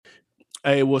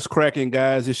Hey, what's cracking,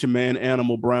 guys? It's your man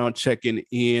Animal Brown checking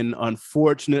in.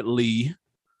 Unfortunately,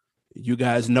 you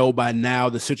guys know by now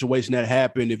the situation that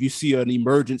happened. If you see an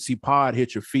emergency pod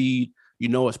hit your feed, you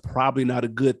know it's probably not a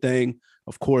good thing.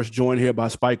 Of course, joined here by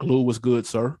Spike Lou. What's good,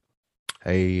 sir?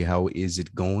 Hey, how is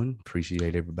it going?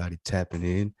 Appreciate everybody tapping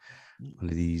in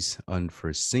under these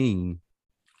unforeseen,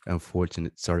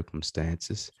 unfortunate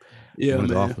circumstances. Yeah, Wanted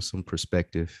to man. offer some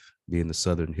perspective, being the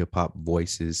Southern hip hop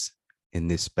voices in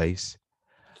this space.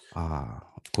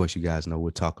 Of course, you guys know we're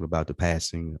talking about the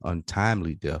passing,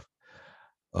 untimely death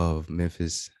of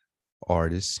Memphis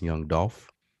artist Young Dolph.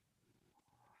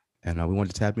 And we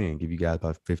wanted to tap in, give you guys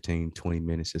about 15, 20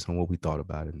 minutes just on what we thought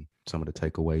about it and some of the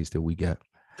takeaways that we got.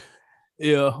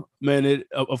 Yeah, man. It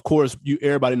of course you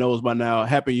everybody knows by now. It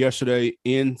happened yesterday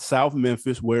in South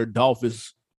Memphis, where Dolph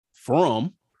is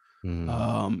from.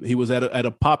 Mm, He was at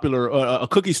a popular a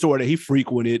cookie store that he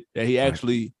frequented that he right.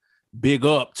 actually big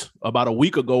upped about a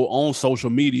week ago on social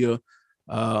media.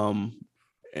 Um,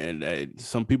 and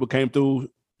some people came through,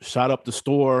 shot up the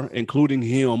store, including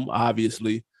him,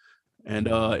 obviously. And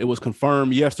it was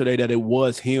confirmed yesterday that it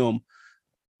was him.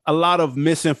 A lot of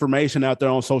misinformation out there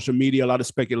on social media, a lot of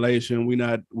speculation. We're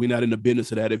not in the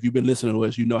business of that. If you've been listening to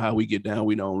us, you know how we get down.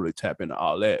 We don't really tap into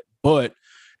all that. But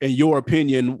in your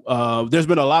opinion, there's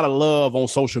been a lot of love on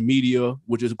social media,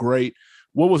 which is great.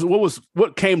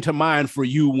 What came to mind for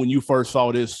you when you first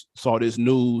saw this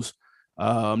news,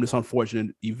 this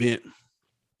unfortunate event?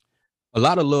 A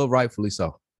lot of love, rightfully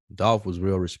so. Dolph was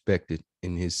real respected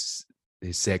in his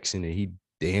section, and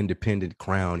the independent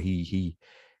crown. He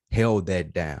held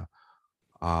that down.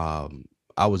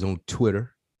 I was on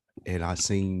Twitter, and I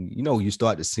seen, you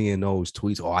start to seeing those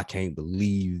tweets. Oh, I can't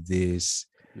believe this.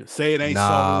 Say it ain't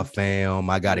Nah, so. fam,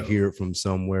 I got to Yeah. hear it from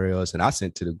somewhere else. And I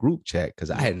sent to the group chat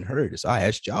because I hadn't heard it. So I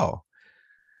asked y'all.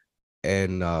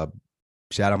 And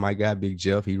shout out my guy, Big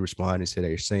Jeff. He responded and said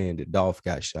they're saying that Dolph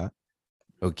got shot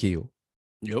or killed.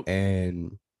 Yep.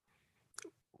 And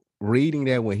reading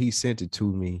that when he sent it to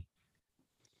me,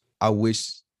 I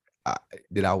wish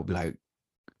that I would be like,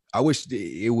 I wish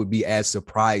it would be as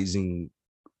surprising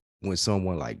when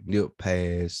someone like Nip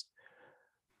passed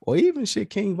or even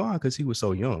shit King Von because he was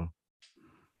so young.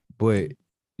 But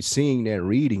seeing that,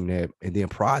 reading that, and then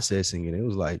processing it, it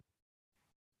was like,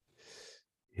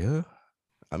 yeah,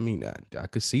 I mean, I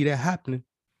could see that happening.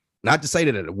 Not to say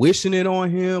that I'm wishing it on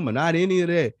him or not any of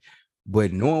that,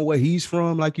 but knowing where he's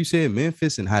from, like you said,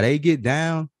 Memphis, and how they get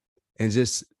down, and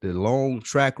just the long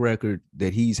track record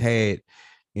that he's had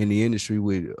in the industry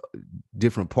with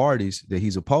different parties that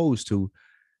he's opposed to.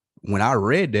 When I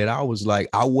read that, I was like,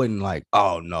 I wasn't like,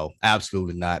 oh no,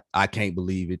 absolutely not. I can't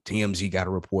believe it. TMZ got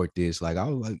to report this. Like, I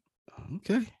was like,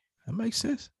 okay, that makes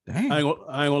sense. Damn, I ain't gonna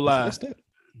that's lie. messed up.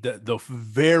 The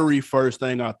very first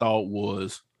thing I thought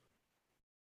was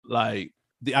like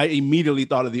I immediately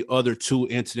thought of the other two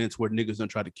incidents where niggas done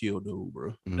tried to kill dude,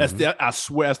 bro. Mm-hmm. I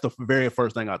swear that's the very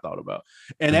first thing I thought about.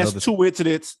 And that's Another. two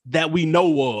incidents that we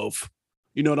know of.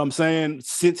 You know what I'm saying?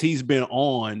 Since he's been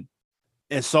on.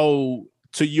 And so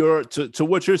to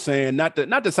what you're saying, not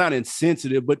to sound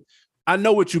insensitive, but I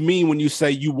know what you mean when you say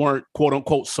you weren't quote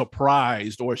unquote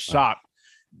surprised or Right. shocked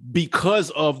because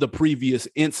of the previous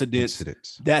incidents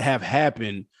Incidents. that have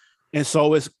happened. And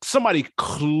so it's somebody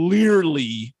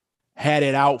clearly had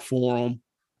it out for them.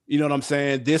 You know what I'm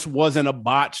saying? This wasn't a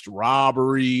botched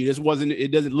robbery.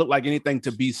 It doesn't look like anything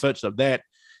to be such of that.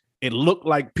 It looked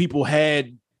like people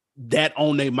had that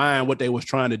on their mind, what they was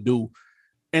trying to do.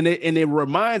 And it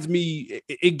reminds me,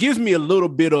 it gives me a little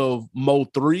bit of Mo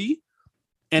 3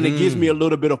 and it gives me a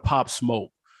little bit of Pop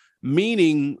Smoke.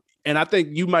 Meaning, and I think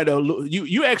you might have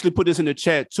you actually put this in the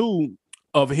chat too,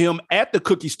 of him at the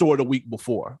cookie store the week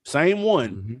before. Same one.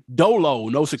 Mm-hmm. Dolo,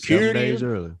 no 7 days security.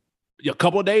 early. A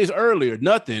couple of days earlier,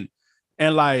 nothing.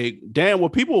 And like, damn, were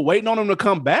people waiting on him to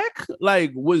come back?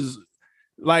 Like, was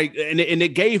like, and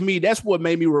it gave me, that's what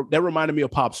made me, that reminded me of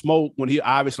Pop Smoke when he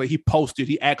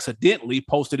accidentally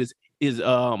posted his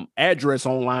address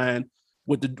online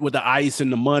with the ice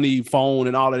and the money, phone,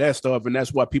 and all of that stuff. And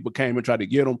that's why people came and tried to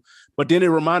get him. But then it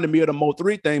reminded me of the Mo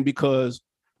 3 thing because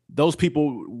those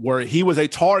people he was a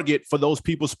target for those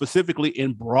people specifically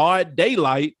in broad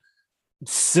daylight,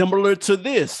 similar to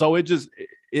this. So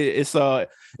it's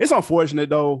unfortunate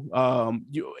though.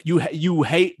 You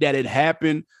hate that it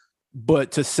happened,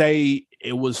 but to say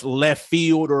it was left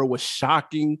field or it was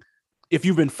shocking, if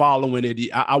you've been following it,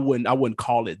 I wouldn't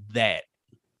call it that.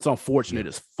 It's unfortunate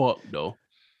as fuck though.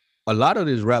 A lot of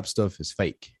this rap stuff is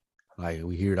fake. Like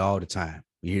we hear it all the time.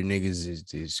 We hear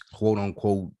niggas is quote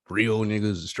unquote real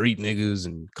niggas, street niggas,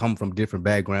 and come from different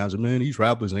backgrounds. And man, these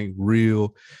rappers ain't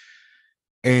real.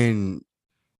 And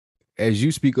as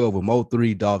you speak over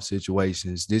Mo3 Dolph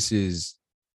situations,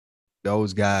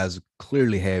 those guys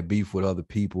clearly had beef with other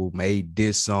people, made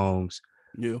diss songs.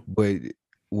 Yeah. But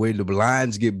where the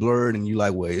lines get blurred and you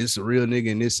like, well, it's a real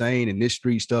nigga and this ain't, and this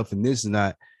street stuff and this is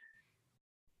not.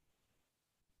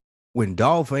 When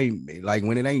Dolph ain't like,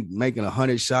 when it ain't making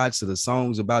 100 shots to the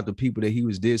songs about the people that he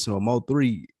was dissing on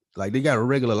Mo3, like they got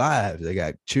regular lives. They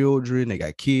got children, they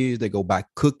got kids, they go buy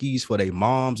cookies for their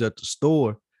moms at the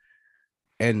store.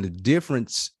 And the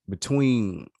difference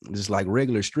between just like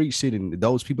regular street shit and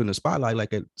those people in the spotlight,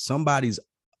 like somebody's,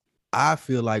 I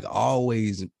feel like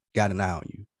always got an eye on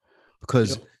you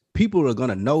because people are going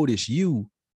to notice you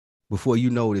before you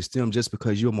notice them just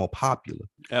because you're more popular.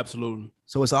 Absolutely.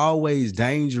 So it's always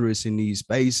dangerous in these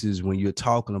spaces when you're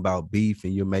talking about beef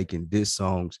and you're making diss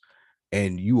songs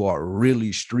and you are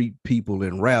really street people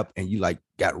in rap and you like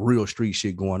got real street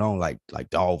shit going on like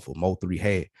Dolph or Mo3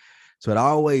 had. So it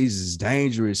always is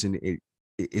dangerous and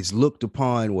it's looked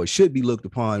upon or should be looked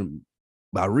upon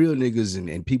by real niggas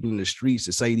and people in the streets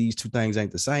to say these two things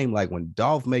ain't the same. Like when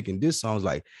Dolph making diss songs,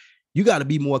 like you got to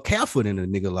be more careful than a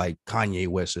nigga like Kanye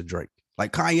West or Drake.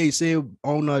 Like Kanye said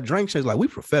on Drake shows, like we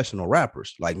professional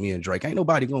rappers, like me and Drake. Ain't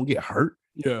nobody gonna get hurt.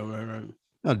 Yeah, right.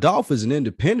 Now Dolph is an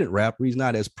independent rapper. He's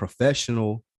not as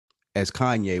professional as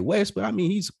Kanye West, but I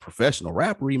mean he's a professional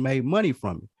rapper. He made money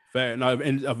from it. Fair, no,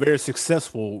 and a very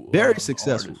successful,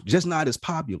 successful, artist. Just not as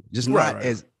popular. Just not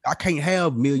as I can't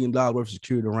have $1 million worth of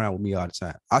security around with me all the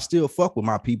time. I still fuck with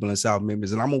my people in South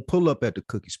Memphis, and I'm gonna pull up at the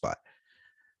cookie spot.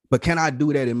 But can I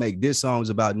do that and make diss songs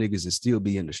about niggas and still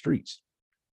be in the streets?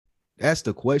 That's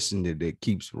the question that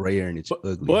keeps rearing its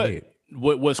ugly head.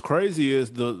 What's crazy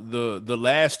is the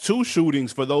last two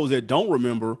shootings, for those that don't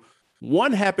remember,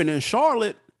 one happened in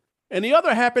Charlotte and the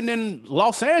other happened in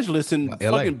Los Angeles and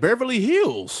fucking Beverly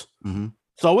Hills. Mm-hmm.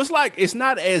 So it's like, it's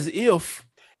not as if.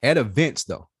 At events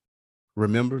though.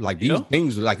 Remember? Like these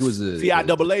things, like it was a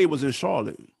CIAA was in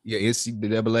Charlotte. Yeah, it's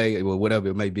CIAA or whatever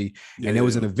it may be. Yeah, and there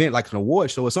was an event like an award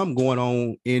show or something going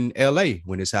on in LA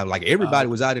when this happened. Like everybody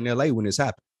was out in LA when this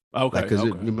happened. Okay. Because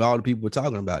all the people were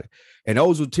talking about it. And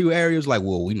those were two areas like,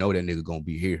 well, we know that nigga gonna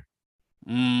be here.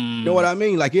 You know what I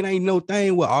mean? Like it ain't no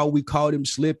thing where we caught him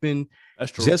slipping.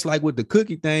 That's true. Just like with the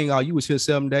cookie thing, you was here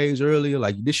 7 days earlier.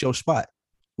 Like this your spot.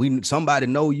 Somebody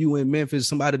know you in Memphis,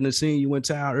 somebody in the scene you in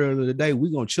town earlier today.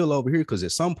 We gonna chill over here because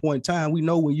at some point in time, we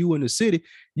know when you in the city,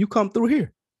 you come through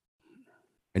here.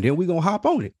 And then we gonna hop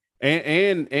on it.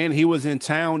 And he was in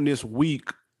town this week.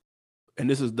 And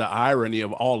this is the irony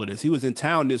of all of this. He was in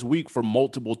town this week for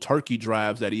multiple turkey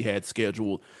drives that he had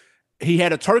scheduled. He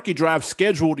had a turkey drive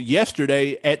scheduled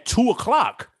yesterday at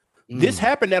 2:00. This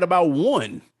happened at about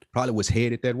 1. Probably was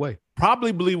headed that way.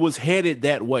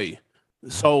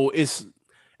 So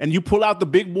and you pull out the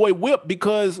big boy whip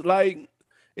because like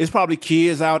it's probably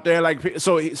kids out there. Like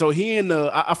so he in the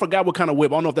I forgot what kind of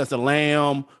whip. I don't know if that's the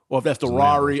Lamb or if that's the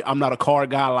Rari. I'm not a car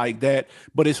guy like that,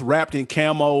 but it's wrapped in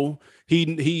camo.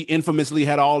 He infamously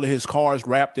had all of his cars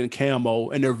wrapped in camo,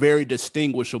 and they're very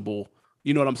distinguishable.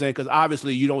 You know what I'm saying? Because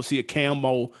obviously you don't see a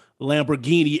camo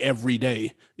Lamborghini every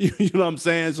day. You know what I'm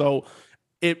saying? So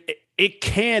it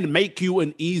can make you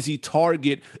an easy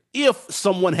target if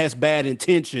someone has bad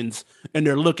intentions and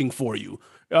they're looking for you.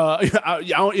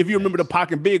 If you remember the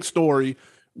Pac and Big story,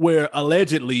 where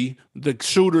allegedly the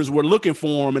shooters were looking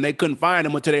for him and they couldn't find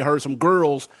him until they heard some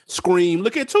girls scream,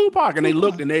 "Look at Tupac!" And they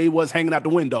looked and they was hanging out the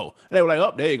window. And they were like,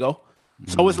 "Oh, there you go."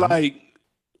 So it's like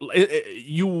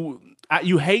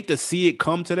you hate to see it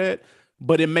come to that,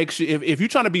 but it makes you if you're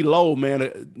trying to be low,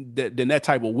 man, then that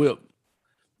type of whip.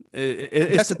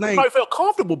 That's the thing. He probably felt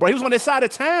comfortable, bro. He was on that side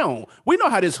of town. We know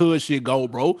how this hood shit go,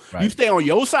 bro. Right. You stay on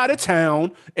your side of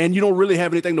town and you don't really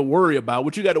have anything to worry about.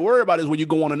 What you got to worry about is when you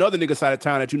go on another nigga side of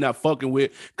town that you're not fucking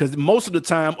with, because most of the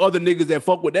time, other niggas that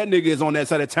fuck with that nigga is on that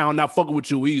side of town not fucking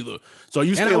with you either. So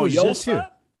you stay on your side.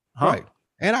 Right.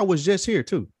 And I was just here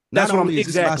too. Not only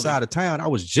is this my side of town, I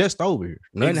was just over here.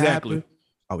 Nothing happened.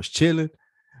 I was chilling.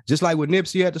 Just like with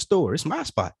Nipsey at the store. It's my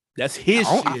spot. That's his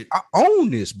shit. I own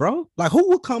this, bro. Like, who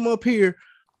would come up here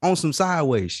on some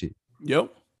sideways shit?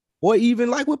 Yep. Or even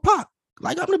like with Pac.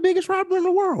 Like, I'm the biggest rapper in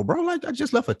the world, bro. Like, I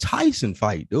just left a Tyson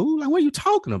fight, dude. Like, what are you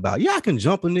talking about? Yeah, I can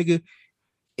jump a nigga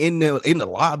in the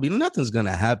lobby. Nothing's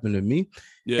gonna happen to me.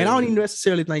 Yeah, and I don't even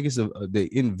necessarily think it's the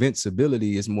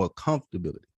invincibility. It's more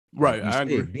comfortability. Right. Like I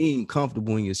agree. Being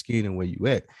comfortable in your skin and where you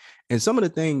at. And some of the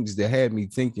things that had me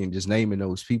thinking, just naming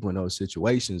those people in those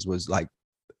situations, was like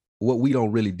what we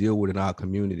don't really deal with in our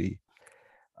community.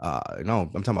 I'm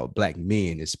talking about black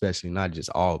men, especially, not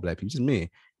just all black people, just men.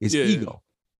 It's ego.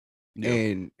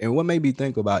 Yeah. And what made me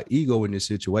think about ego in this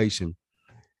situation,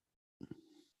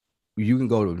 you can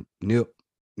go to Nip,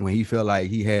 when he felt like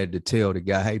he had to tell the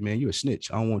guy, hey man, you a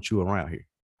snitch. I don't want you around here.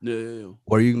 Yeah.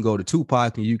 Or you can go to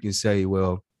Tupac and you can say,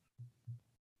 well,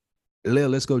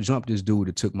 let's go jump this dude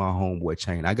that took my homeboy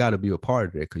chain. I got to be a part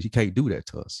of that because you can't do that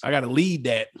to us. I got to lead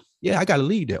that. Yeah, I got to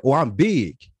lead that. Or I'm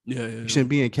big. Yeah. You shouldn't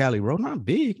be in Cali, bro. No, I'm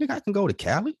big. Nigga, I can go to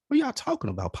Cali. What y'all talking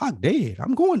about? Pac dead.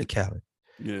 I'm going to Cali.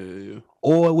 Yeah.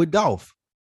 Or with Dolph.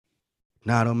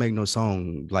 Nah, don't make no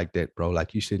song like that, bro.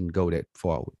 Like, you shouldn't go that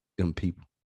far with them people.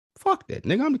 Fuck that.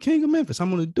 Nigga, I'm the king of Memphis.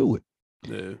 I'm going to do it.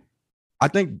 Yeah. I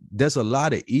think there's a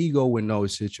lot of ego in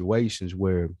those situations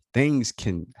where things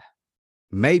can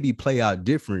maybe play out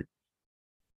different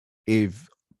if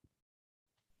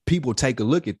people take a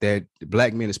look at that,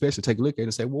 black men especially take a look at it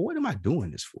and say, well, what am I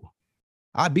doing this for?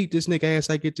 I beat this nigga ass,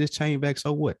 I get this chain back,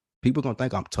 so what? People gonna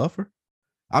think I'm tougher?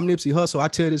 I'm Nipsey Hussle. I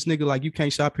tell this nigga, like, you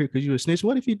can't shop here because you're a snitch.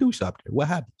 What if you do shop there? What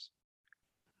happens?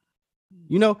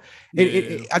 You know,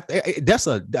 Yeah. I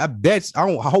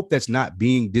hope that's not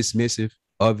being dismissive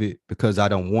of it because I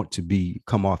don't want to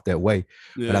come off that way.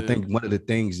 Yeah. But I think one of the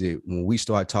things that when we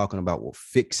start talking about, well,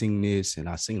 fixing this, and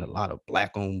I seen a lot of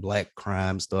black on black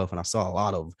crime stuff, and I saw a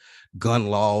lot of gun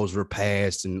laws were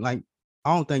passed, and like,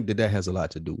 I don't think that has a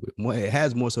lot to do with it. It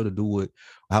has more so to do with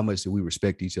how much do we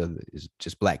respect each other as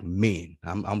just black men.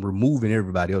 I'm removing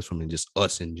everybody else from it, just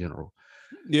us in general.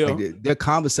 Yeah. Like there are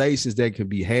conversations that can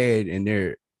be had, and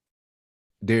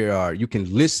there are you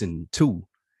can listen to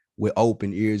with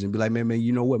open ears and be like, man,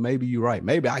 you know what? Maybe you're right.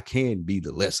 Maybe I can be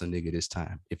the lesser nigga this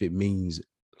time if it means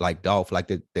like Dolph, like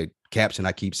the caption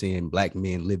I keep seeing, black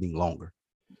men living longer.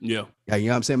 Yeah. Yeah, you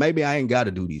know what I'm saying? Maybe I ain't got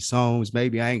to do these songs.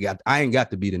 Maybe I ain't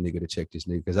got to be the nigga to check this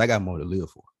nigga because I got more to live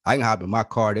for. I can hop in my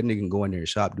car, that nigga can go in there and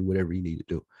shop, do whatever he need to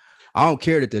do. I don't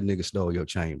care that nigga stole your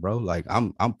chain, bro. Like,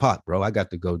 I'm Pac, bro. I got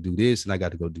to go do this and I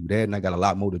got to go do that. And I got a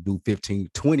lot more to do 15,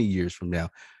 20 years from now,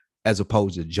 as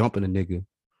opposed to jumping a nigga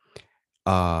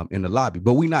in the lobby.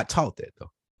 But we not taught that though.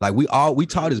 Like we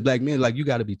taught as black men, like, you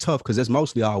got to be tough because that's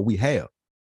mostly all we have.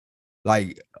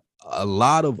 Like a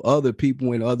lot of other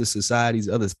people in other societies,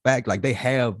 like they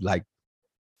have like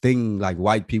things like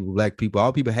white people, black people,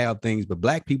 all people have things, but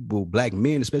black people, black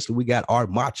men, especially, we got our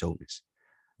macho-ness.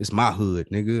 It's my hood,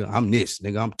 nigga. I'm this,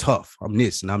 nigga. I'm tough. I'm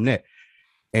this and I'm that.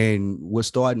 And we're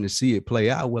starting to see it play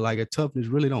out where like a toughness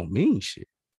really don't mean shit.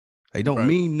 They don't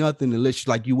mean nothing unless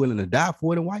like you willing to die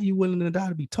for it. And why are you willing to die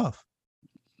to be tough?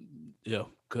 Yeah.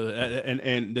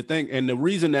 And the thing, and the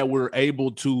reason that we're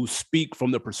able to speak from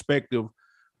the perspective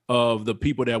of the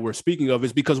people that we're speaking of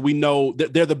is because we know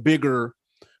that they're the bigger,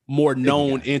 more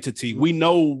known entity. We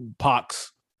know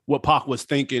what Pac was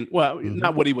thinking. Well,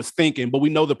 not what he was thinking, but we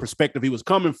know the perspective he was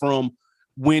coming from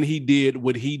when he did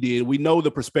what he did. We know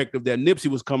the perspective that Nipsey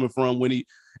was coming from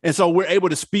and so we're able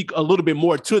to speak a little bit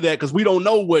more to that because we don't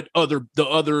know what the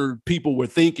other people were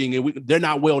thinking, and they're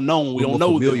not well known. We don't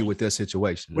know familiar with their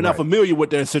situation. We're not familiar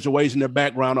with their situation, their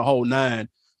background, the whole nine.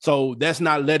 So that's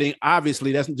not letting,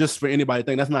 obviously, that's just for anybody to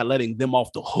think, that's not letting them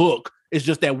off the hook. It's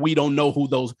just that we don't know who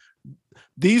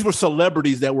these were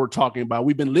celebrities that we're talking about.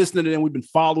 We've been listening to them. We've been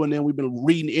following them. We've been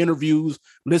reading interviews,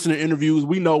 listening to interviews.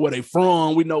 We know where they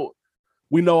from. We know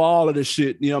all of this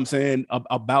shit, you know what I'm saying,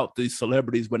 about these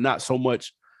celebrities, but not so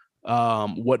much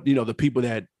what, the people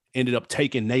that ended up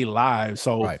taking their lives.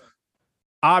 So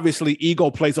obviously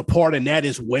ego plays a part in that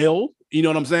as well. You know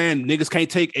what I'm saying? Niggas can't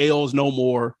take L's no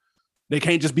more. They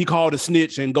can't just be called a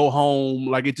snitch and go home.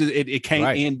 Like it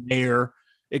can't end there.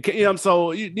 It can,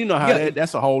 so you know how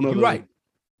that's a whole nother. You're right.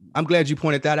 I'm glad you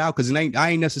pointed that out because I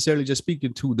ain't necessarily just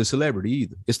speaking to the celebrity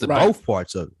either. It's the both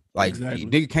parts of it. Like,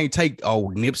 nigga can't take,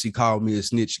 Nipsey called me a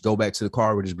snitch, go back to the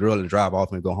car with his girl and drive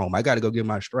off and go home. I got to go get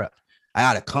my strap. I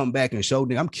got to come back and show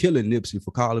nigga, I'm killing Nipsey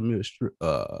for calling me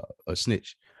a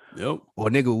snitch. Yep. Or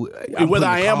nigga, whether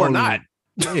I am or not.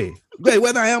 Yeah,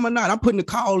 whether I am or not, I'm putting the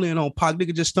call in on Pac.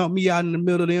 Nigga just stumped me out in the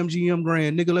middle of the MGM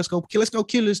Grand. Nigga, let's go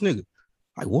kill this nigga.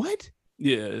 Like, what?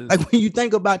 Yeah. Like, when you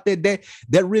think about that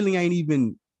really ain't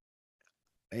even.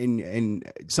 And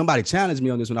somebody challenged me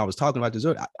on this when I was talking about this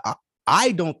earlier.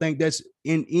 I don't think that's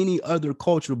in any other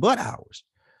culture but ours.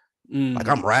 Like,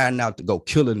 I'm riding out to go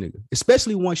kill a nigga,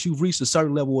 especially once you've reached a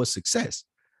certain level of success.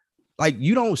 Like,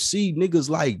 you don't see niggas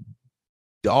like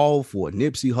Dolph or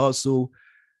Nipsey Hussle,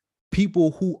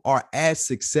 people who are as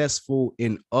successful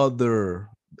in other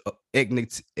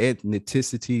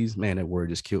ethnicities. Man, that word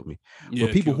just killed me. Yeah,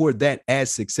 but people who are that as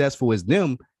successful as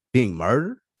them being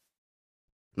murdered.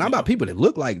 Not about people that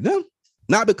look like them,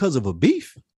 not because of a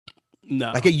beef.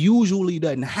 No, like it usually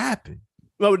doesn't happen.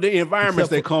 Well, the environments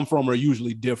they come from are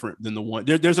usually different than the one.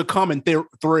 There's a common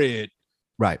thread,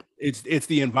 right? It's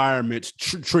the environments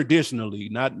traditionally,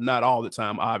 not all the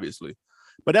time, obviously,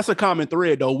 but that's a common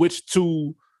thread though. Which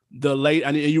two the late,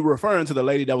 and you were referring to the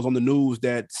lady that was on the news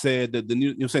that said that the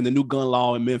new, saying the new gun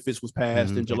law in Memphis was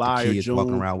passed in July or June,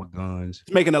 walking around with guns.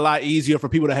 It's making it a lot easier for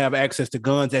people to have access to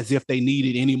guns as if they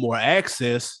needed any more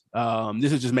access.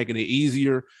 This is just making it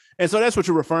easier, and so that's what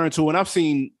you're referring to. And I've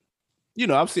seen,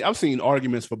 I've seen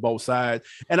arguments for both sides,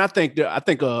 and I think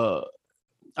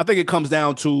it comes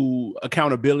down to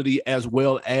accountability as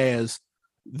well as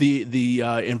the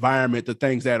environment, the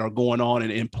things that are going on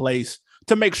and in place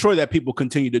to make sure that people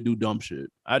continue to do dumb shit.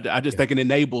 I just think it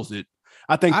enables it.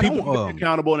 I think people are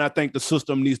accountable, and I think the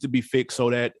system needs to be fixed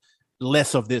so that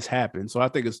less of this happens. So I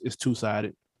think it's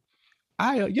two-sided.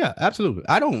 Yeah, absolutely.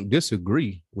 I don't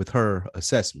disagree with her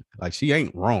assessment. Like, she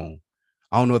ain't wrong.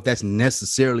 I don't know if that's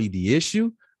necessarily the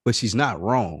issue, but she's not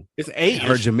wrong. It's a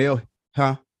her issue. Jamel,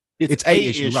 huh? It's a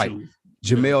issue, right?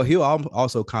 Jamel Hill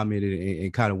also commented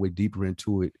and kind of went deeper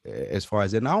into it as far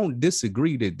as that. And I don't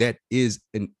disagree that is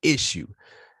an issue,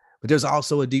 but there's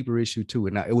also a deeper issue too.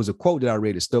 And it was a quote that I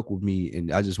read that stuck with me,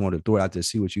 and I just wanted to throw it out there to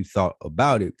see what you thought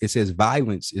about it. It says,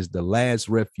 "Violence is the last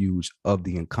refuge of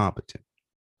the incompetent."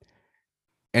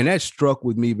 And that struck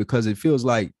with me because it feels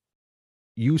like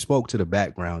you spoke to the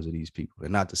backgrounds of these people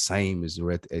and not the same as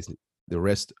the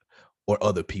rest or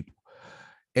other people.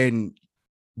 And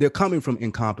they're coming from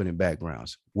incompetent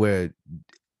backgrounds where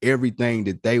everything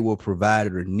that they were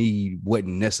provided or need wasn't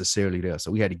necessarily there.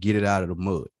 So we had to get it out of the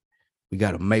mud.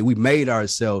 We made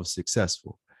ourselves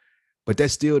successful, but that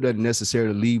still doesn't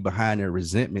necessarily leave behind their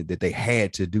resentment that they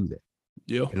had to do that.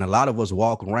 Yeah. And a lot of us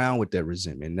walk around with that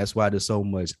resentment. And that's why there's so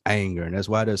much anger. And that's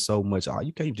why there's so much, oh,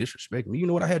 you can't disrespect me. You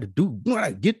know what I had to do? You know what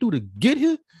I get through to get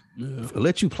here? Yeah.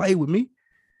 Let you play with me.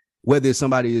 Whether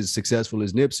somebody is successful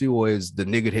as Nipsey or as the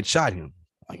nigga that shot him.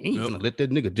 I ain't gonna let that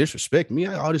nigga disrespect me.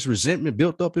 All this resentment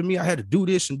built up in me. I had to do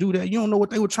this and do that. You don't know what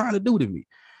they were trying to do to me.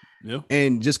 Yeah.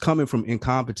 And just coming from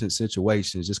incompetent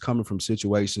situations, just coming from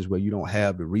situations where you don't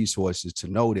have the resources to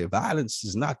know that violence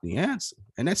is not the answer.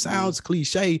 And that sounds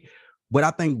cliche, but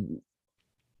I think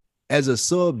as a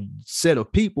subset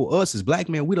of people, us as black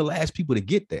men, we're the last people to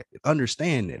get that,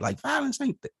 understand that. Like, violence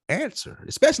ain't the answer,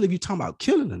 especially if you're talking about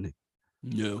killing a nigga.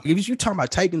 Yeah. If you're talking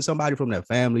about taking somebody from their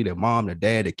family, their mom, their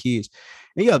dad, their kids.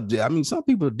 And yeah, I mean, some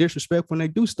people are disrespectful when they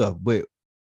do stuff, but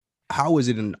how is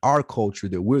it in our culture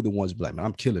that we're the ones black, man,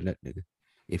 I'm killing that nigga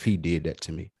if he did that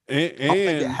to me? And I don't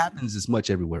think it happens as much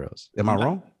everywhere else. Am I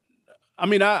wrong? I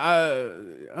mean,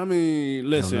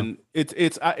 listen,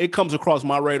 it comes across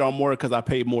my radar more because I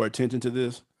pay more attention to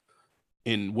this,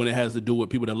 and when it has to do with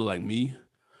people that look like me.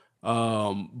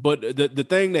 But the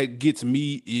thing that gets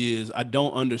me is I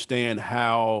don't understand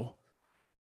how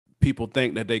people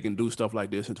think that they can do stuff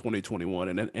like this in 2021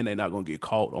 and they're not gonna get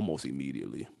caught almost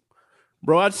immediately.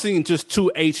 Bro, I've seen just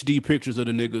 2 HD pictures of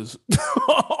the niggas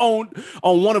on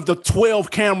one of the 12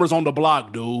 cameras on the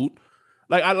block, dude.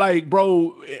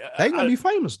 Bro, they gonna be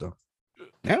famous though.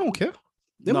 They don't care.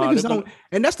 Them niggas don't,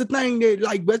 and that's the thing that,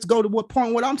 like, let's go to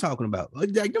what I'm talking about.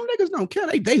 Like, them niggas don't care.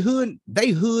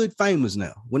 They hood famous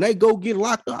now. When they go get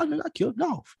locked up, I killed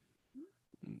off.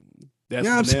 That's, you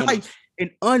know what I'm saying? Like,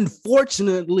 and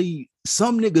unfortunately,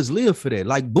 some niggas live for that.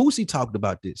 Like Boosie talked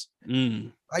about this.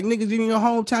 Like, niggas in your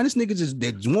hometown, this nigga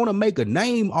just want to make a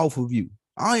name off of you.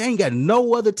 I ain't got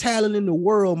no other talent in the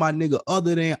world, my nigga,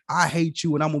 other than I hate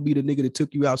you and I'm gonna be the nigga that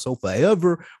took you out. So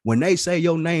forever, when they say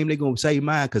your name, they gonna say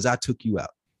mine because I took you out.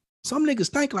 Some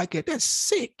niggas think like that. That's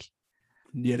sick.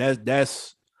 Yeah,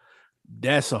 that's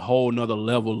a whole nother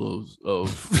level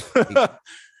of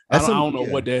I don't know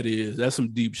what that is. That's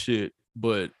some deep shit,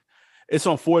 but it's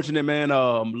unfortunate, man.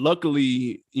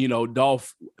 Luckily,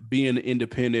 Dolph being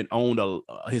independent owned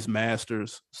his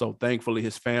masters. So thankfully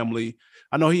his family,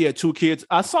 I know he had 2 kids.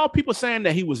 I saw people saying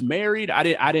that he was married. I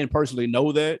didn't personally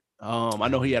know that. I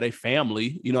know he had a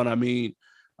family, you know what I mean?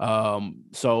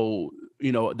 So,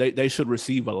 they should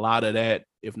receive a lot of that,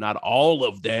 if not all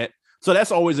of that. So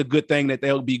that's always a good thing that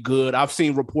they'll be good. I've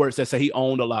seen reports that say he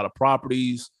owned a lot of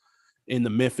properties in the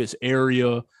Memphis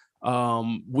area.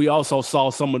 We also saw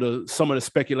some of the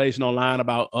speculation online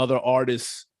about other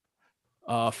artists,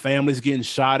 families getting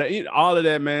shot at. All of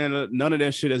that, man. None of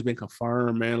that shit has been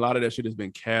confirmed, man. A lot of that shit has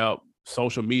been capped.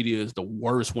 Social media is the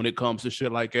worst when it comes to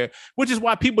shit like that, which is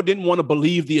why people didn't want to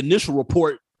believe the initial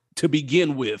report to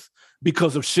begin with,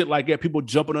 because of shit like that. People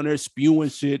jumping on there spewing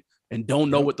shit and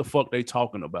don't know what the fuck they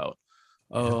talking about.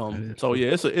 So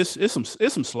yeah, it's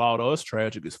some slaughter. It's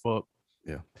tragic as fuck.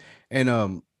 Yeah,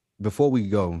 and before we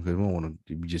go,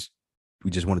 because we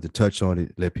just wanted to touch on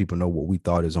it, let people know what we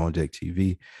thought is On Deck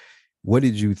TV. What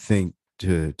did you think,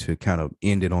 to kind of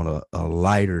end it on a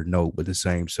lighter note, but the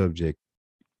same subject,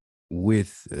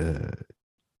 with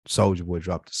Soulja Boy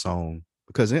dropped a song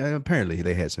because apparently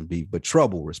they had some beef, but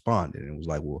Trouble responded and was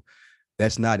like, well,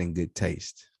 that's not in good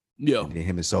taste. Yeah. And then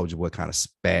him and Soulja Boy kind of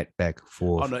spat back and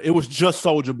forth. Oh, no, it was just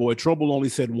Soulja Boy. Trouble only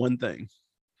said one thing.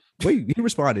 Wait, he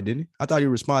responded, didn't he? I thought he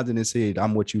responded and said,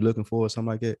 I'm what you looking for or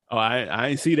something like that. Oh, I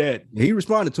ain't see that. He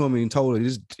responded to him and told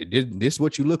him, this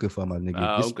what you looking for, my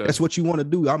nigga. Okay. That's what you want to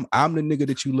do. I'm the nigga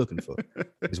that you looking for,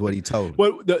 is what he told him.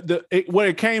 Well, where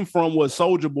it came from was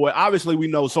Soulja Boy. Obviously, we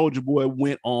know Soulja Boy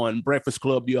went on Breakfast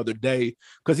Club the other day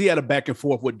because he had a back and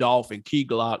forth with Dolph and Key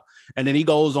Glock. And then he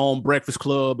goes on Breakfast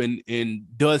Club and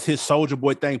does his Soulja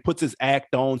Boy thing, puts his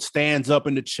act on, stands up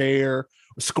in the chair,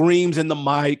 screams in the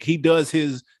mic. He does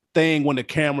his thing when the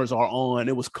cameras are on.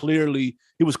 He was clearly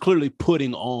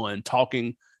putting on,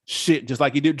 talking shit just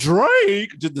like he did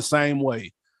Drake, just the same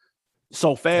way.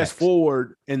 So fast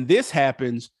forward, and this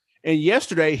happens. And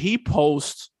yesterday he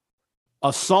posts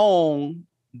a song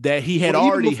that he had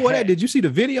already before had. That, did you see the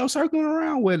video circling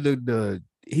around where the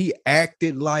he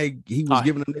acted like he was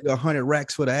giving a nigga 100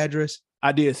 racks for the address?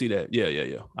 I did see that.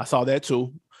 Yeah. I saw that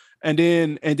too. And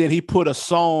then he put a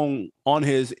song on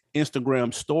his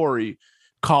Instagram story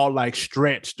called like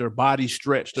Stretched or Body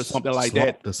Stretched or something like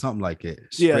that. Or something like that.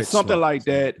 Yeah, something like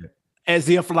that. As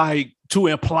if like to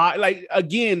imply, like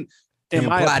again, in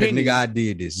my opinion, nigga, I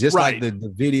did this. Just right. Like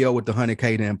the video with the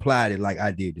 100K that implied it, like I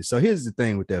did this. So here's the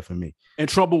thing with that for me. And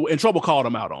Trouble called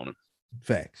him out on it.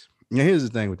 Facts. Now here's the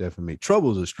thing with that for me.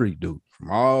 Trouble's a street dude.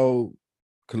 From all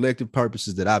collective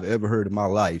purposes that I've ever heard in my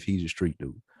life, he's a street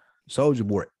dude. Soulja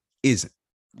Boy isn't.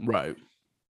 Right.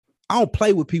 I don't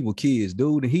play with people, kids,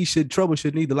 dude. And Trouble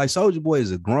shouldn't either. Like Soulja Boy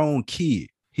is a grown kid.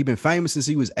 He been famous since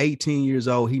he was 18 years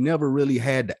old. He never really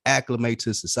had to acclimate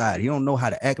to society. He don't know how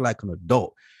to act like an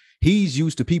adult. He's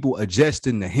used to people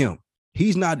adjusting to him.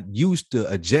 He's not used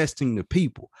to adjusting to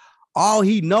people. All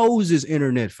he knows is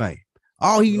internet fame.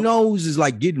 All he knows is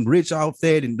like getting rich off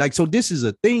that. And like, so this is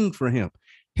a thing for him.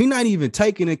 He not even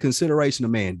taking in consideration the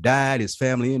man died, his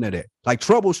family into that. Like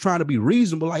Trouble's trying to be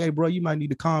reasonable. Like, hey, bro, you might need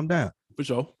to calm down. For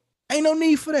sure. Ain't no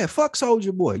need for that. Fuck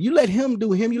Soulja Boy. You let him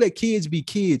do him. You let kids be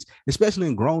kids, especially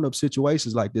in grown-up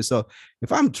situations like this. So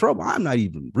if I'm in trouble, I'm not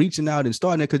even reaching out and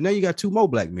starting it because now you got two more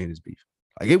black men as beef.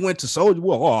 Like it went to Soulja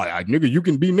Boy. Oh, nigga, you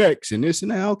can be next and this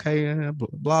and that. Okay,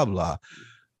 blah, blah.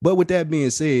 But with that being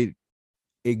said,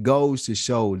 it goes to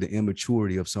show the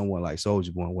immaturity of someone like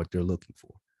Soulja Boy and what they're looking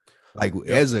for. Like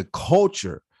as a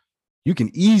culture, you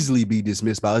can easily be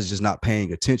dismissed by us just not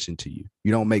paying attention to you.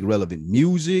 You don't make relevant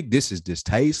music. This is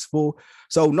distasteful.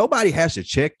 So nobody has to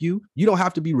check you. You don't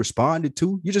have to be responded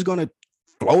to. You're just going to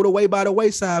float away by the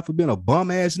wayside for being a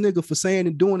bum ass nigga for saying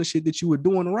and doing the shit that you were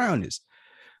doing around this.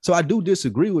 So I do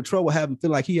disagree with Trouble having feel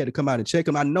like he had to come out and check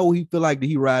him. I know he feel like that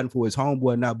he riding for his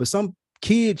homeboy now, but some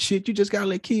kid shit, you just got to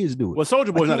let kids do it. Well,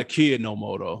 Soulja Boy's not a kid no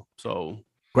more though. So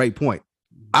great point.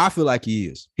 I feel like he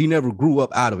is. He never grew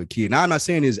up out of a kid. Now, I'm not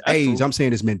saying his age. True. I'm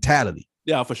saying his mentality.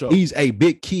 Yeah, for sure. He's a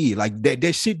big kid. Like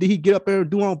that shit that he get up there and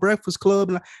do on Breakfast Club.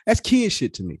 And that's kid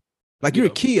shit to me. Like you're a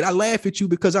kid. I laugh at you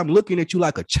because I'm looking at you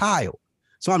like a child.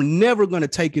 So I'm never going to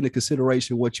take into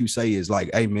consideration what you say is like,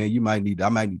 hey man, I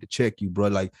might need to check you, bro.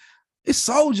 Like it's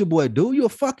Soulja Boy, dude. You're a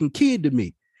fucking kid to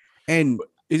me. And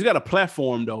he's got a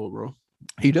platform though, bro.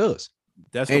 He does.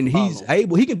 He's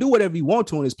able, he can do whatever he wants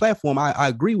to on his platform. I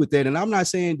agree with that. And I'm not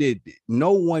saying that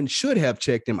no one should have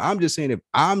checked him. I'm just saying if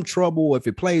I'm trouble, if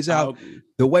it plays out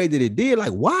the way that it did,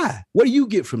 like, why? What do you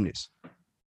get from this?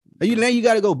 Now you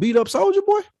got to go beat up Soulja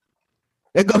Boy?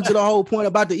 That goes to the whole point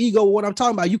about the ego, what I'm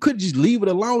talking about. You could just leave it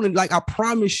alone. And like, I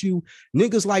promise you,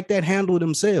 niggas like that handle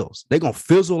themselves. They're going to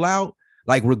fizzle out.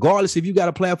 Like, regardless if you got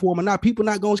a platform or not, people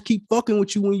not going to keep fucking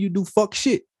with you when you do fuck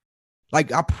shit. Like,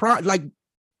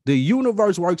 the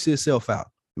universe works itself out.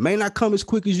 It may not come as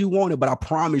quick as you want it, but I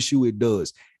promise you it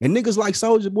does. And niggas like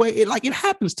Soulja Boy, it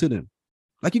happens to them.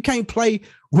 Like you can't play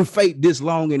with fate this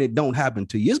long and it don't happen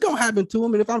to you. It's gonna happen to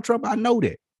him. And if I'm trouble, I know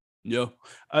that. Yeah.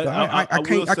 I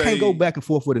can't go back and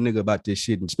forth with a nigga about this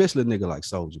shit, and especially a nigga like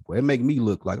Soulja Boy. It make me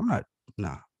look like I'm not.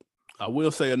 Nah. I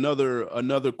will say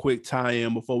another quick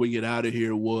tie-in before we get out of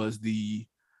here was the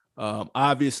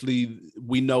obviously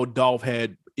we know Dolph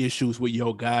had issues with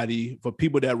Yo Gotti. For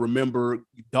people that remember,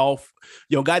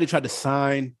 Yo Gotti tried to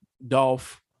sign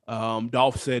Dolph.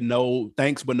 Dolph said no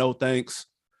thanks, but no thanks.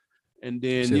 And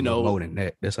then more than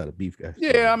that. That's how the beef got.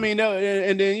 Yeah, I mean,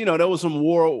 and then there was some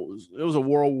war. It was a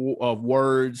war of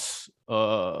words.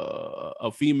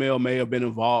 A female may have been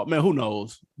involved. Man, who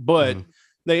knows? But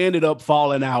they ended up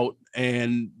falling out,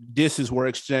 and disses were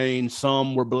exchanged.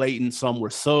 Some were blatant, some were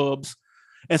subs.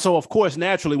 And so, of course,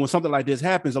 naturally, when something like this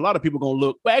happens, a lot of people going to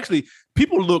look. Well, actually,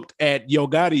 people looked at Yo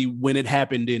Gotti when it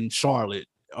happened in Charlotte,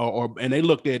 and they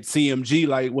looked at CMG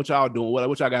like, what y'all doing?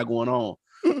 What y'all got going on?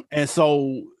 And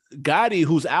so Gotti,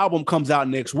 whose album comes out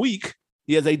next week,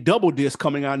 he has a double disc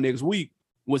coming out next week,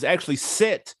 was actually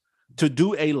set to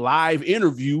do a live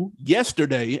interview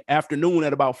yesterday afternoon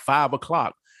at about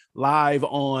 5:00 live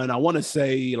on, I want to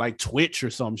say like Twitch or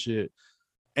some shit.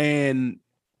 And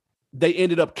they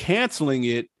ended up canceling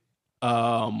it,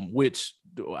 which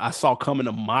I saw coming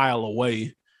a mile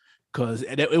away, because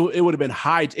it would have been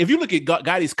high. If you look at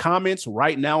Gotti's comments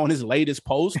right now on his latest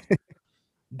post,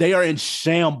 they are in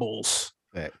shambles.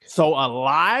 Back. So a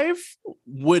live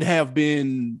would have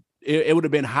been, it would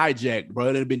have been hijacked, bro. It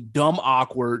would have been dumb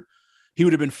awkward. He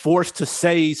would have been forced to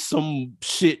say some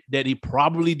shit that he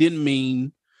probably didn't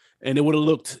mean. And it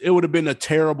would have been a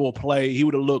terrible play. He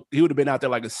would have been out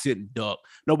there like a sitting duck.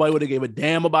 Nobody would have gave a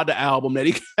damn about the album that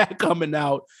he had coming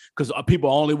out, because people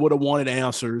only would have wanted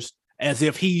answers, as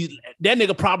if that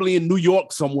nigga probably in New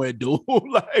York somewhere, dude.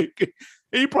 Like,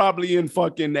 he probably in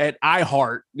fucking at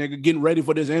iHeart, nigga, getting ready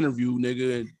for this interview,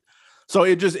 nigga. So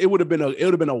it would have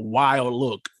been a wild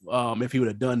look if he would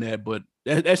have done that. But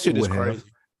that shit is crazy.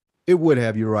 It would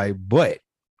have, you're right.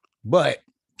 But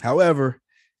however,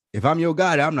 if I'm your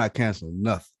guy, I'm not canceling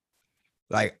nothing.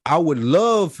 Like, I would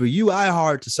love for you,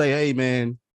 iHeart, to say, hey,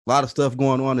 man, a lot of stuff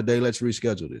going on today. Let's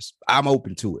reschedule this. I'm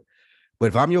open to it. But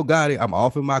if I'm your guy, I'm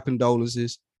offering my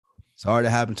condolences. Sorry to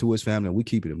happen to his family, and we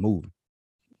keep it moving.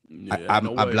 Yeah,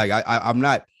 I'm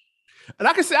not. And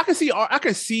I can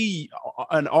see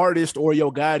an artist or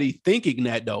Yo Gotti thinking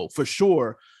that, though, for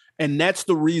sure. And that's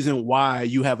the reason why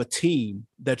you have a team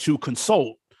that you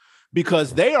consult,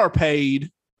 because they are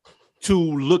paid to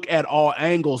look at all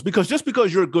angles. Because just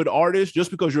because you're a good artist, just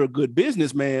because you're a good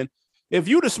businessman, if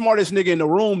you're the smartest nigga in the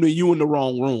room, then you in the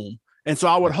wrong room. And so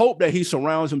I would hope that he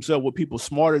surrounds himself with people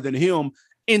smarter than him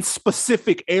in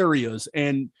specific areas.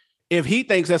 And if he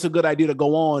thinks that's a good idea to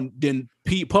go on, then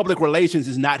public relations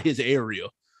is not his area.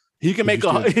 He can make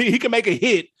a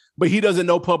hit, but he doesn't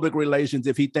know public relations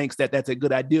if he thinks that that's a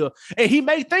good idea. And he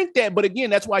may think that, but again,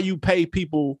 that's why you pay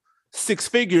people six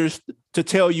figures to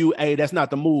tell you, hey, that's not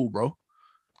the move, bro.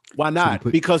 Why not?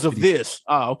 Because of this.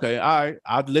 Oh, okay. All right.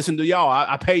 I'll listen to y'all.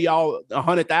 I pay y'all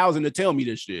 $100,000 to tell me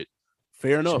this shit.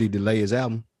 Fair enough. Should he delay his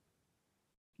album?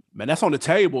 Man, that's on the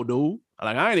table, dude.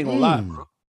 Like, I ain't even gonna lie, bro.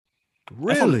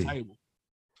 Really?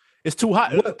 It's too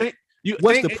hot.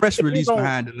 What's the press release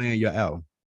behind delaying your album?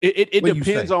 It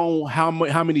depends on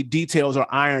how many details are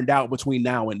ironed out between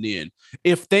now and then.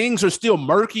 If things are still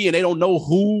murky and they don't know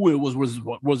who it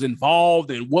was involved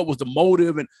and what was the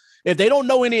motive, and if they don't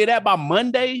know any of that by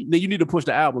Monday, then you need to push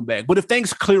the album back. But if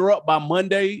things clear up by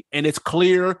Monday and it's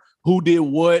clear who did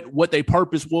what their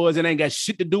purpose was, and ain't got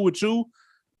shit to do with you,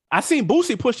 I seen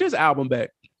Boosie push his album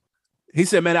back. He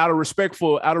said, "Man, out of respect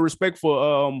for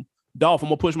Dolph, I'm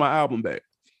gonna push my album back."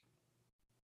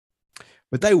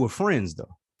 But they were friends,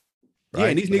 though. Right? Yeah,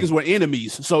 and these niggas were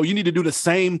enemies. So you need to do the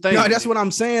same thing. No, that's what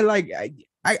I'm saying. Like,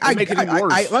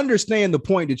 I understand the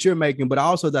point that you're making, but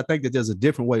also I think that there's a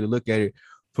different way to look at it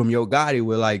from Yo Gotti,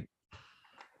 where, like,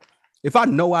 if I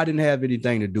know I didn't have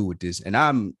anything to do with this, and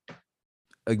I'm,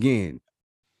 again,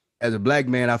 as a black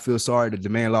man, I feel sorry that the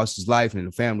man lost his life and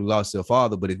the family lost their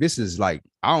father. But if this is like,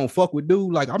 I don't fuck with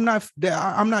dude, like, I'm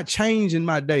not changing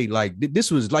my day. Like,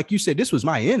 this was, like you said, this was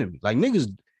my enemy. Like, niggas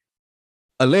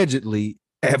allegedly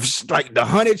have like the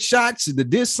 100 shots, the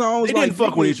diss songs. They didn't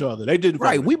fuck with each other. They didn't.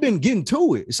 Right. We've been getting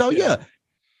to it. So yeah.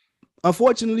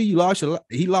 Unfortunately, he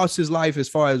lost his life as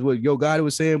far as what Yo Gotti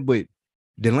was saying, but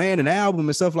delaying an album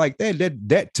and stuff like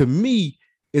that to me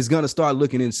is gonna start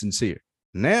looking insincere.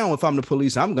 Now, if I'm the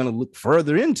police, I'm gonna look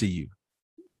further into you.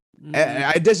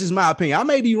 This is my opinion. I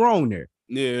may be wrong there.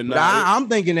 Yeah, no, I'm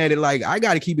thinking that I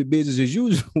got to keep it business as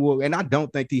usual, and I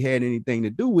don't think he had anything to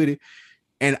do with it.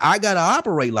 And I got to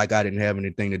operate like I didn't have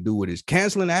anything to do with it.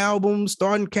 Canceling albums,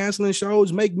 starting canceling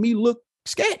shows make me look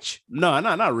sketch. No,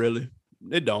 not really.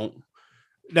 It don't.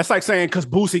 That's like saying because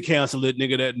Boosie canceled it,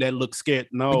 nigga, that looks sketch.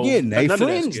 No. Again, they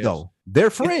friends, though.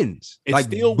 They're friends. It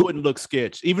still wouldn't look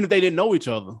sketch. Even if they didn't know each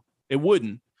other, it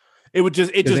wouldn't. It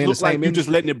just look like you just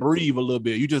letting it breathe a little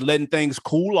bit. You just letting things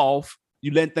cool off.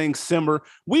 You letting things simmer.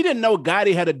 We didn't know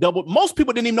Gotti had a double. Most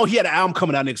people didn't even know he had an album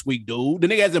coming out next week, dude. The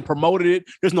nigga hasn't promoted it.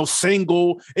 There's no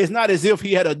single. It's not as if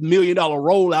he had $1 million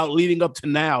rollout leading up to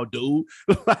now, dude.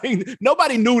 Like,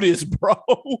 nobody knew this, bro.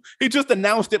 He just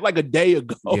announced it like a day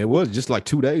ago. Yeah, it was just like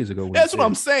 2 days ago. That's what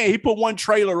I'm saying. He put one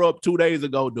trailer up 2 days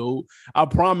ago, dude. I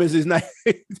promise it's not.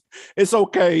 It's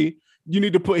okay. He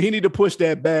need to push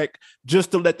that back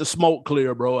just to let the smoke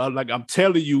clear, bro. I'm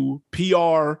telling you,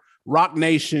 PR, Rock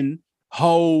Nation,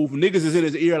 Hove, niggas is in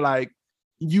his ear like,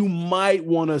 you might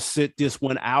want to sit this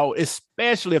one out,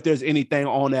 especially if there's anything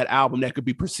on that album that could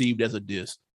be perceived as a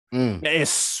diss.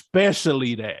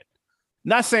 Especially that.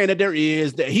 Not saying that there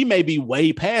is that he may be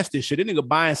way past this shit. That nigga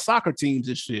buying soccer teams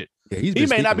and shit. Yeah, he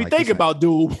may not be like thinking about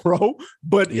dude, bro,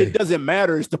 but it doesn't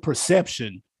matter. It's the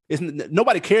perception.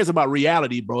 Nobody cares about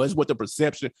reality, bro. It's what the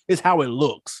perception is, how it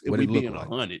looks. If we being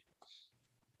 100,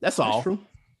 that's all. That's true.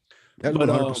 That's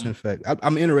 100% fact.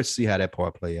 I'm interested to see how that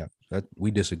part play out. We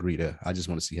disagree there. I just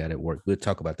want to see how that works. We'll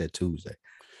talk about that Tuesday.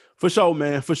 For sure,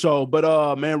 man. For sure.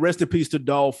 But man, rest in peace to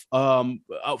Dolph. A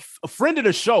friend of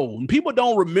the show. People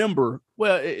don't remember.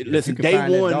 Well, listen,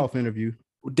 day one Dolph interview.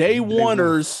 Day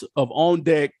oneers of On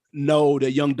Deck know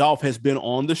that young Dolph has been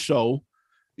on the show.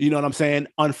 You know what I'm saying?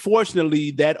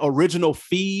 Unfortunately, that original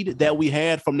feed that we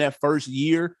had from that first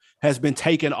year has been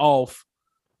taken off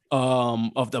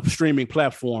of the streaming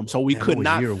platform. So we could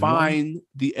not find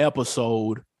the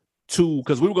episode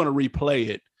because we were going to replay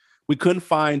it. We couldn't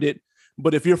find it.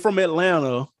 But if you're from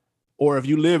Atlanta or if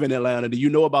you live in Atlanta, do you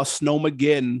know about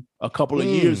Snowmageddon a couple of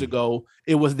years ago?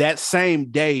 It was that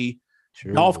same day.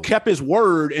 Sure. Dolph kept his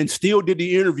word and still did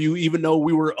the interview, even though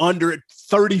we were under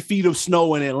 30 feet of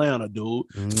snow in Atlanta, dude.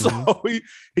 So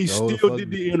he still did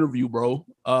the interview, bro.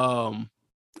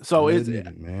 So it's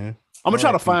man. I'm gonna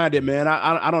try to find it, man.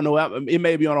 I don't know. It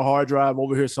may be on a hard drive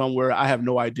over here somewhere. I have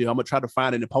no idea. I'm gonna try to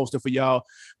find it and post it for y'all.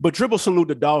 But triple salute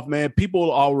to Dolph, man.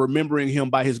 People are remembering him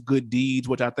by his good deeds,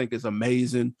 which I think is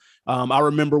amazing. I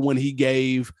remember when he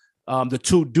gave the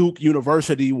 2 Duke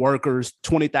University workers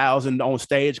 $20,000 on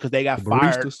stage because they got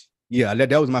fired. Yeah,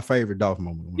 that was my favorite Dolph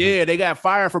moment. Yeah, they got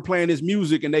fired for playing his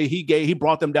music, and he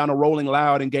brought them down to Rolling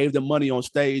Loud and gave them money on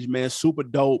stage, man. Super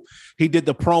dope. He did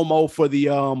the promo for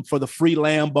the free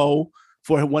Lambo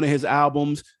for one of his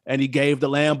albums, and he gave the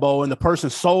Lambo, and the person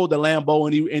sold the Lambo,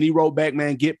 and he wrote back,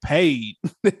 man, get paid.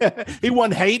 He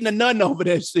wasn't hating or nothing over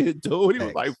that shit, dude. He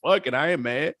was like, fuck it, I ain't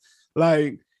mad.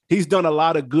 Like, he's done a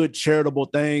lot of good charitable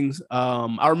things.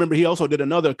 I remember he also did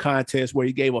another contest where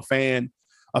he gave a fan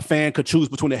could choose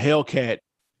between a Hellcat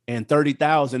and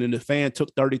 30,000, and the fan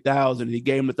took 30,000, and he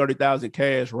gave him the 30,000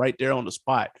 cash right there on the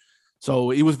spot.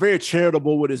 So he was very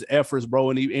charitable with his efforts, bro,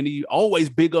 and he always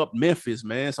big up Memphis,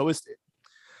 man. So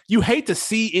you hate to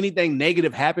see anything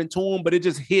negative happen to him, but it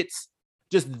just hits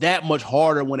just that much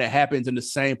harder when it happens in the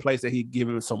same place that he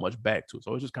given so much back to.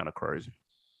 So it's just kind of crazy.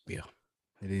 Yeah,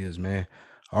 it is, man.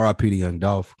 R.I.P. to young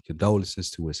Dolph. Condolences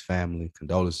to his family.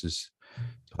 Condolences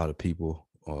to all the people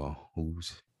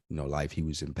whose life he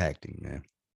was impacting, man.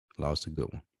 Lost a good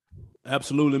one.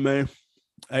 Absolutely, man.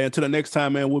 Hey, until the next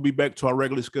time, man, we'll be back to our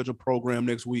regularly scheduled program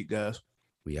next week, guys.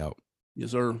 We out.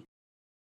 Yes, sir.